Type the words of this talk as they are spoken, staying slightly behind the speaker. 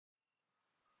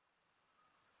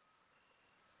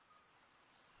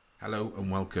Hello and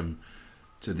welcome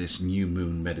to this new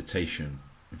moon meditation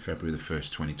in February the 1st,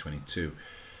 2022.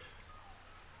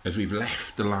 As we've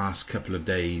left the last couple of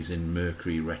days in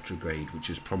Mercury retrograde, which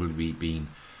has probably been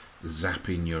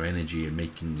zapping your energy and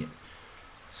making it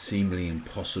seemingly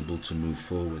impossible to move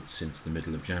forward since the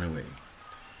middle of January,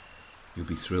 you'll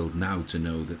be thrilled now to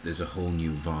know that there's a whole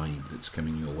new vibe that's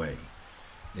coming your way.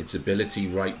 Its ability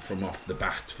right from off the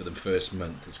bat for the first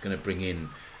month, it's going to bring in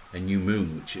a new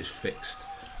moon which is fixed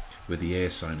with the air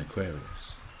sign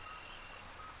Aquarius.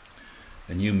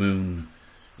 A new moon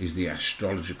is the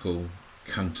astrological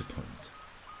counterpoint.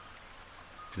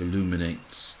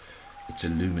 It's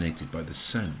illuminated by the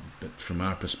sun, but from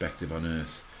our perspective on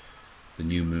Earth, the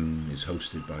new moon is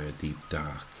hosted by a deep,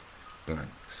 dark,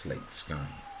 blank slate sky.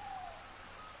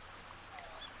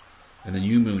 And the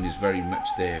new moon is very much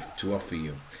there to offer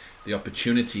you the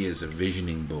opportunity as a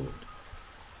visioning board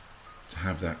to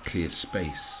have that clear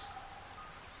space,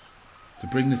 to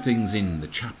bring the things in, the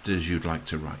chapters you'd like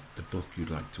to write, the book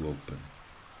you'd like to open.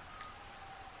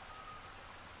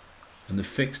 And the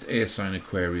fixed air sign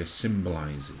Aquarius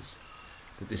symbolises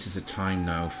that this is a time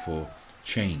now for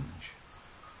change.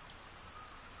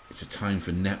 It's a time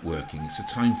for networking. It's a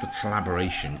time for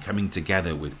collaboration, coming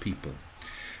together with people.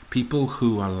 People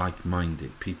who are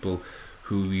like-minded, people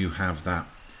who you have that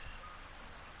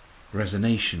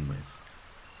resonation with.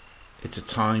 It's a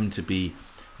time to be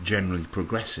generally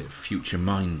progressive,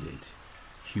 future-minded,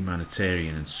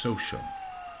 humanitarian and social.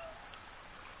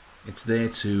 It's there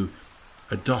to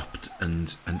adopt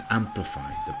and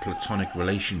amplify the platonic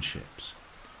relationships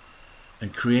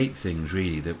and create things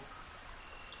really that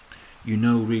you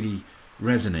know really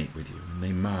resonate with you, and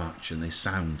they march and they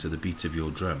sound to the beat of your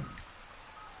drum.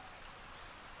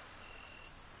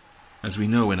 As we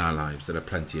know in our lives, there are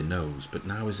plenty of no's, but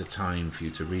now is a time for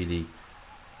you to really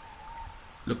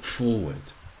look forward,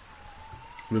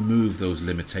 remove those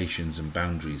limitations and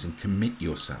boundaries, and commit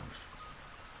yourself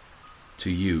to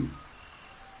you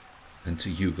and to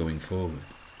you going forward.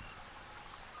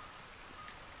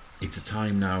 It's a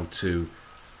time now to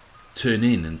turn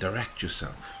in and direct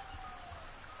yourself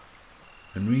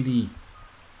and really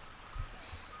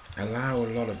allow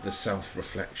a lot of the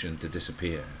self-reflection to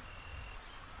disappear.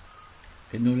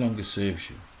 It no longer serves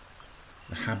you.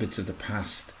 The habits of the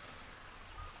past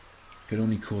could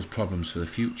only cause problems for the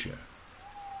future.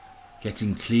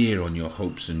 Getting clear on your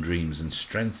hopes and dreams and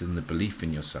strengthen the belief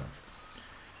in yourself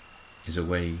is a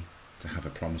way to have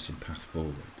a promising path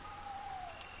forward.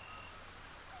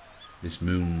 This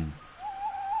moon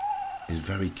is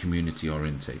very community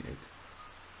orientated.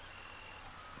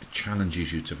 It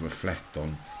challenges you to reflect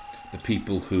on the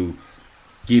people who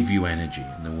give you energy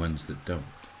and the ones that don't,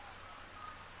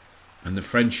 and the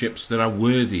friendships that are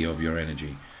worthy of your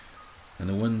energy and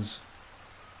the ones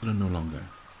that are no longer.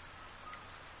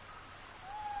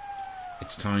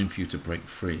 It's time for you to break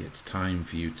free. It's time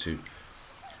for you to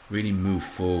really move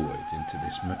forward into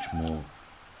this much more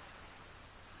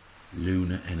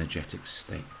lunar energetic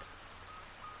state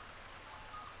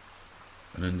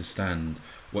and understand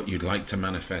what you'd like to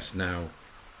manifest now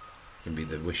can be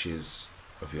the wishes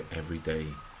of your everyday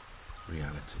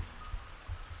reality.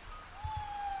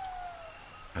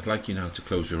 I'd like you now to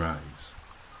close your eyes,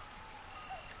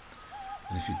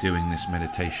 and if you're doing this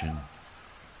meditation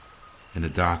in the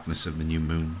darkness of the new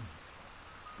moon,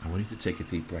 I want you to take a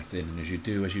deep breath in, and as you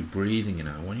do, as you're breathing in,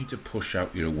 I want you to push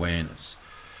out your awareness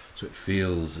so it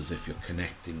feels as if you're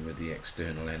connecting with the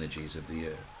external energies of the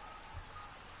earth,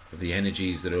 of the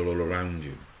energies that are all around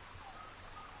you.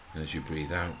 And as you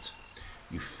breathe out,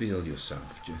 you feel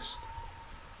yourself just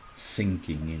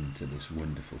sinking into this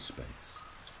wonderful space,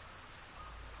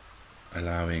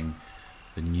 allowing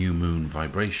the new moon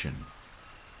vibration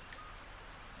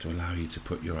to allow you to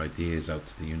put your ideas out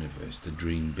to the universe, to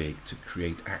dream big, to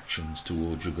create actions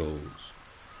towards your goals,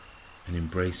 and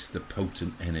embrace the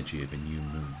potent energy of a new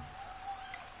moon.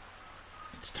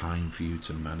 It's time for you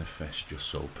to manifest your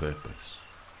soul purpose.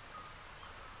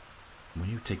 When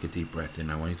you take a deep breath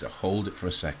in, I want you to hold it for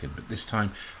a second, but this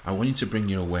time I want you to bring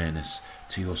your awareness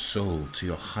to your soul, to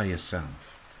your higher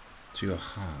self, to your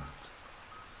heart,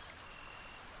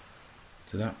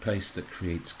 to that place that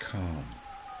creates calm,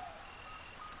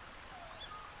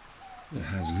 that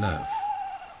has love,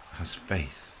 has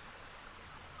faith.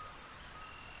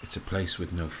 It's a place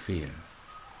with no fear.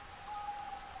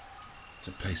 It's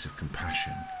a place of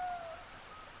compassion.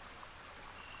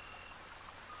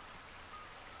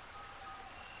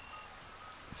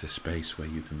 It's a space where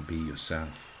you can be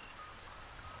yourself.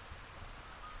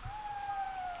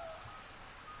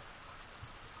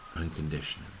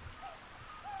 Unconditionally.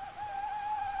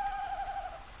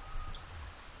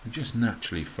 And just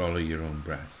naturally follow your own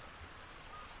breath.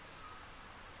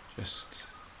 Just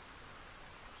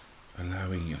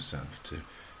allowing yourself to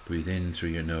breathe in through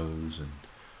your nose and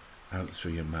out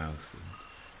through your mouth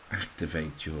and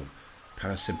activate your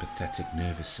parasympathetic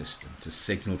nervous system to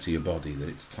signal to your body that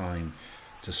it's time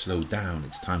to slow down,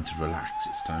 it's time to relax,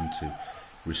 it's time to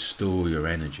restore your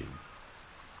energy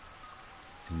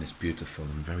in this beautiful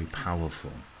and very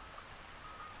powerful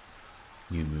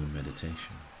new moon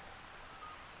meditation.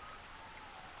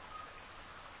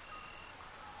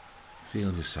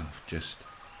 Feel yourself just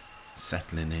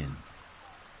settling in,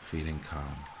 feeling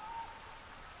calm,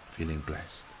 feeling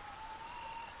blessed,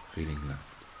 feeling loved.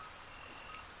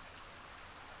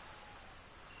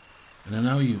 And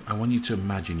I want you to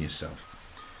imagine yourself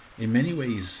in many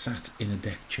ways sat in a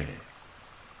deck chair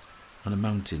on a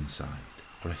mountainside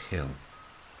or a hill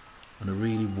on a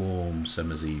really warm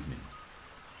summer's evening,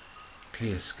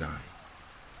 clear sky,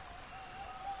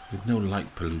 with no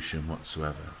light pollution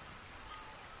whatsoever.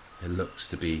 There looks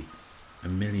to be a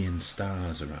million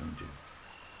stars around you.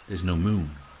 There's no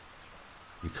moon.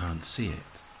 You can't see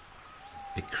it.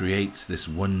 It creates this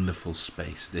wonderful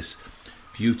space, this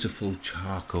beautiful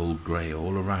charcoal grey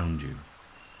all around you.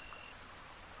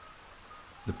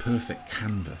 The perfect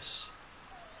canvas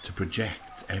to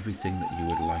project everything that you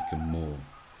would like and more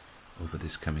over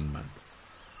this coming month.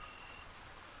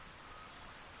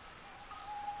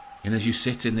 And as you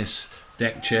sit in this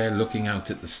deck chair looking out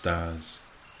at the stars,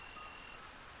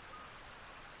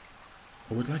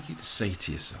 I would like you to say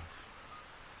to yourself,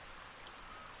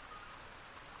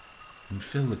 and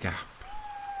fill the gap,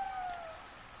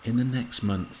 in the next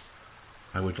month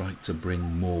I would like to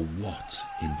bring more what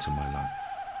into my life.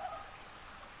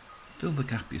 Fill the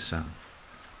gap yourself.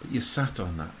 But you're sat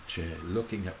on that chair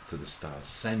looking up to the stars,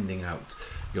 sending out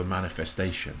your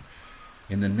manifestation.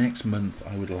 In the next month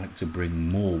I would like to bring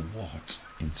more what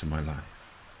into my life.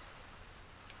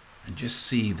 And just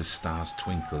see the stars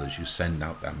twinkle as you send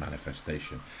out that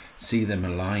manifestation. See them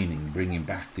aligning, bringing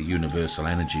back the universal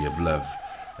energy of love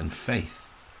and faith.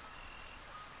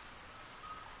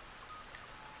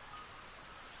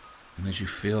 And as you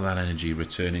feel that energy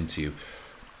returning to you,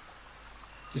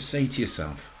 just say to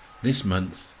yourself, this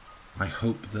month I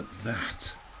hope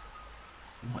that,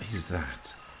 what is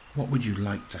that? What would you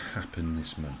like to happen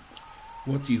this month?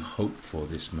 What do you hope for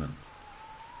this month?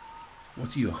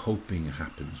 What are you hoping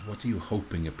happens? What are you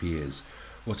hoping appears?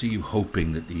 What are you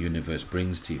hoping that the universe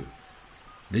brings to you?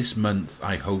 This month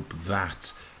I hope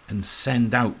that, and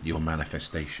send out your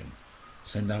manifestation.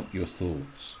 Send out your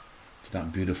thoughts to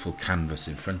that beautiful canvas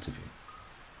in front of you.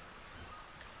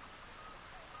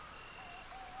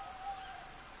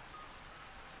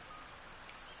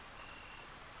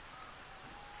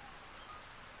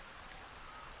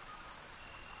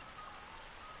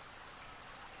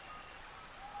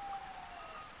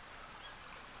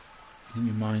 In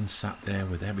your mind sat there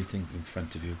with everything in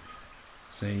front of you,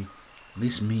 say,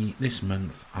 this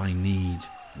month I need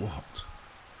what?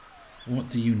 What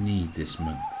do you need this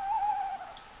month?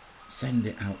 Send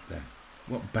it out there.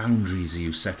 What boundaries are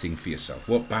you setting for yourself?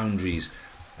 What boundaries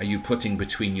are you putting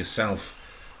between yourself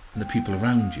and the people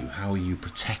around you? How are you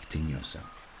protecting yourself?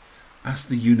 Ask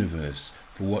the universe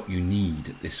for what you need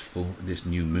at this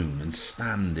new moon and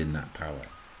stand in that power.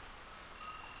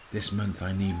 This month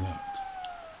I need what?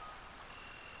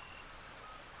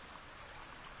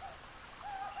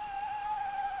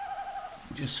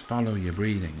 Just follow your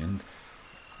breathing, and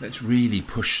let's really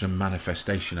push some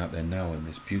manifestation out there now in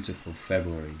this beautiful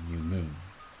February new moon,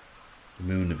 the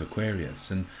moon of Aquarius.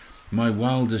 And my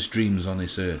wildest dreams on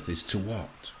this earth is to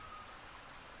what?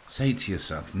 Say to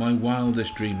yourself, my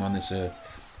wildest dream on this earth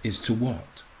is to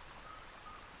what?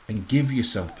 And give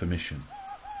yourself permission.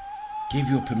 Give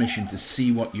your permission to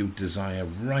see what you desire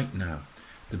right now,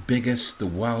 the biggest, the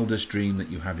wildest dream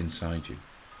that you have inside you.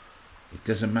 It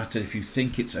doesn't matter if you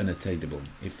think it's unattainable,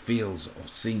 it feels or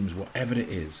seems, whatever it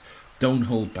is. Don't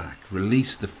hold back.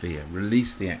 Release the fear,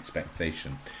 release the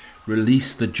expectation,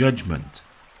 release the judgment.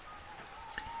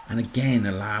 And again,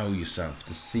 allow yourself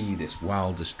to see this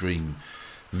wildest dream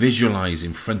visualize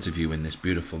in front of you in this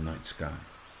beautiful night sky.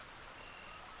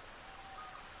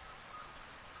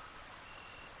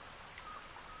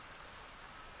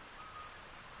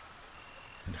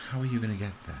 And how are you going to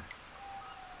get there?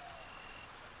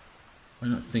 Why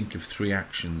not think of 3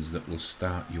 actions that will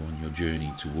start you on your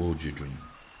journey towards your dream?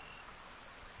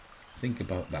 Think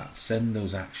about that. Send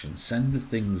those actions. Send the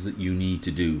things that you need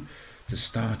to do to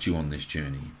start you on this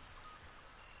journey.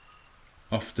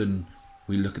 Often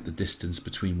we look at the distance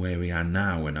between where we are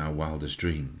now and our wildest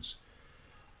dreams.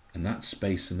 And that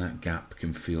space and that gap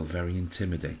can feel very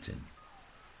intimidating.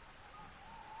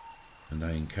 And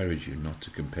I encourage you not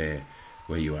to compare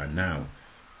where you are now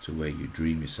to where you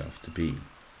dream yourself to be.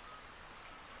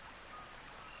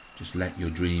 Just let your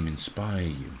dream inspire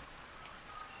you.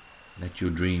 Let your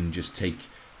dream just take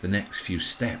the next few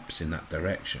steps in that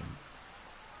direction.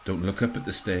 Don't look up at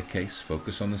the staircase,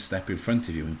 focus on the step in front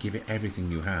of you and give it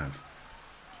everything you have.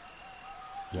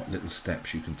 What little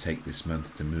steps you can take this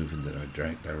month to move in the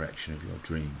direct direction of your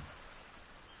dream.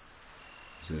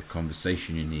 Is there a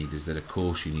conversation you need? Is there a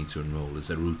course you need to enroll? Is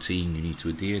there a routine you need to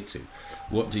adhere to?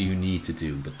 What do you need to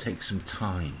do? But take some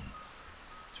time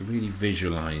to really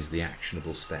visualize the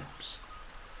actionable steps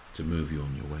to move you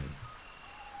on your way.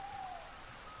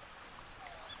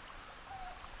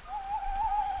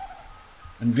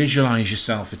 And visualize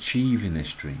yourself achieving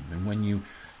this dream. And when you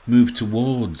move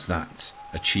towards that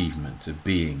achievement of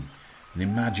being and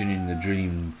imagining the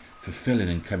dream fulfilling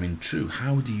and coming true,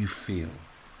 how do you feel?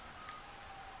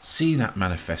 See that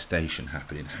manifestation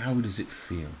happening. How does it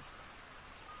feel?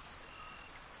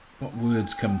 What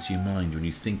words come to your mind when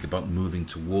you think about moving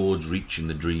towards reaching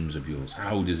the dreams of yours?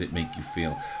 How does it make you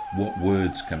feel? What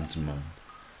words come to mind?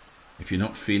 If you're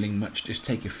not feeling much, just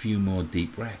take a few more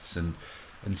deep breaths and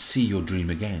see your dream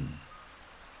again.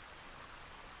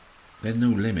 There are no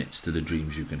limits to the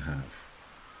dreams you can have.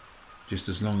 Just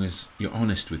as long as you're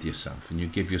honest with yourself and you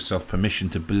give yourself permission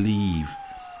to believe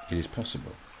it is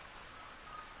possible.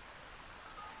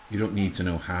 You don't need to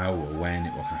know how or when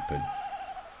it will happen.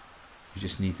 You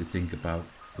just need to think about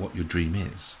what your dream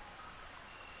is,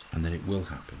 and then it will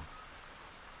happen.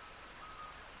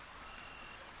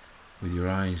 With your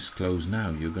eyes closed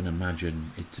now, you're going to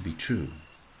imagine it to be true.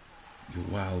 Your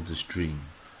wildest dream,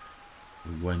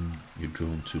 the one you're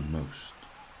drawn to most.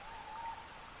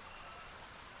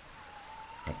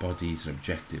 Our bodies are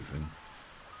objective and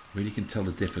really can tell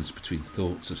the difference between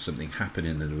thoughts of something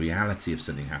happening and the reality of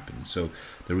something happening. So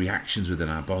the reactions within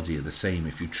our body are the same.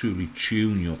 If you truly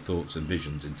tune your thoughts and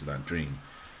visions into that dream,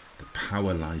 the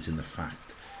power lies in the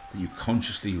fact that you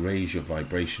consciously raise your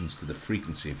vibrations to the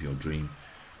frequency of your dream,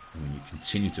 and when you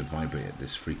continue to vibrate at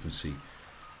this frequency,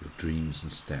 your dreams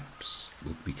and steps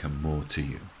will become more to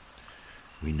you.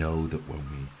 We know that when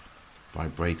we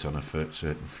vibrate on a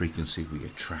certain frequency, we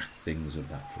attract things of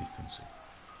that frequency.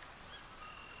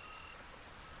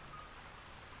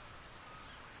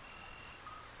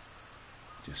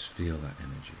 Just feel that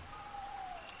energy.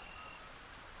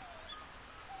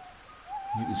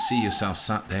 You can see yourself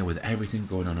sat there with everything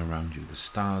going on around you. The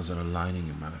stars are aligning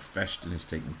and manifesting is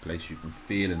taking place. You can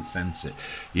feel and sense it.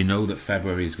 You know that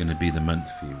February is going to be the month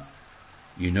for you.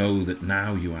 You know that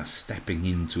now you are stepping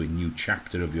into a new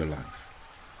chapter of your life.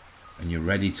 And you're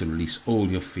ready to release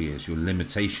all your fears, your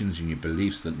limitations and your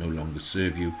beliefs that no longer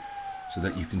serve you, so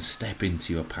that you can step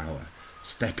into your power,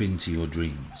 step into your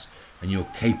dreams. And you're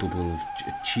capable of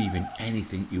achieving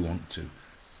anything you want to.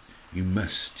 You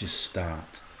must just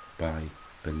start by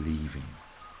believing.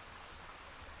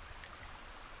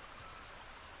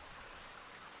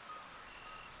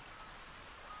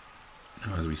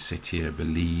 Now as we sit here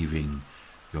believing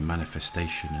your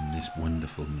manifestation in this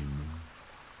wonderful new moon,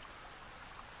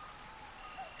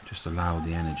 just allow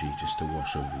the energy just to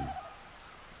wash over you,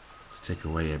 to take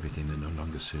away everything that no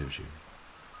longer serves you.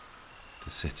 To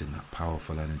sit in that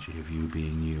powerful energy of you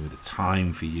being you, the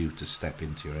time for you to step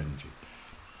into your energy,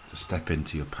 to step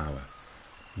into your power.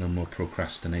 No more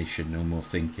procrastination, no more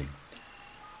thinking.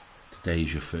 Today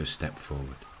is your first step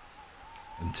forward,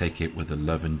 and take it with the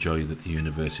love and joy that the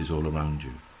universe is all around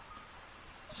you.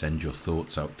 Send your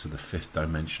thoughts out to the fifth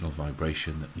dimensional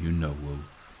vibration that you know will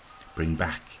bring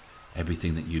back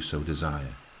everything that you so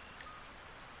desire,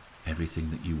 everything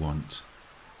that you want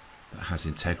that has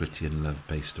integrity and love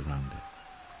based around it.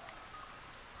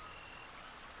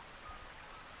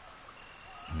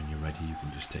 And when you're ready, you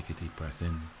can just take a deep breath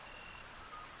in,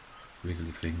 wiggle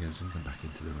your fingers and come back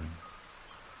into the room.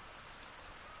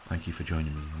 Thank you for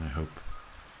joining me, and I hope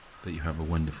that you have a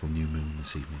wonderful new moon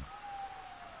this evening.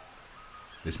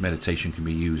 This meditation can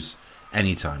be used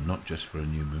anytime, not just for a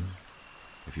new moon.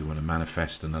 If you want to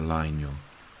manifest and align your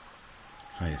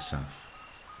higher self,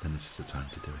 then this is the time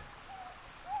to do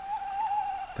it.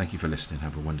 Thank you for listening.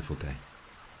 Have a wonderful day.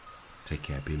 Take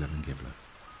care. Be love and give love.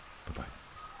 Bye-bye.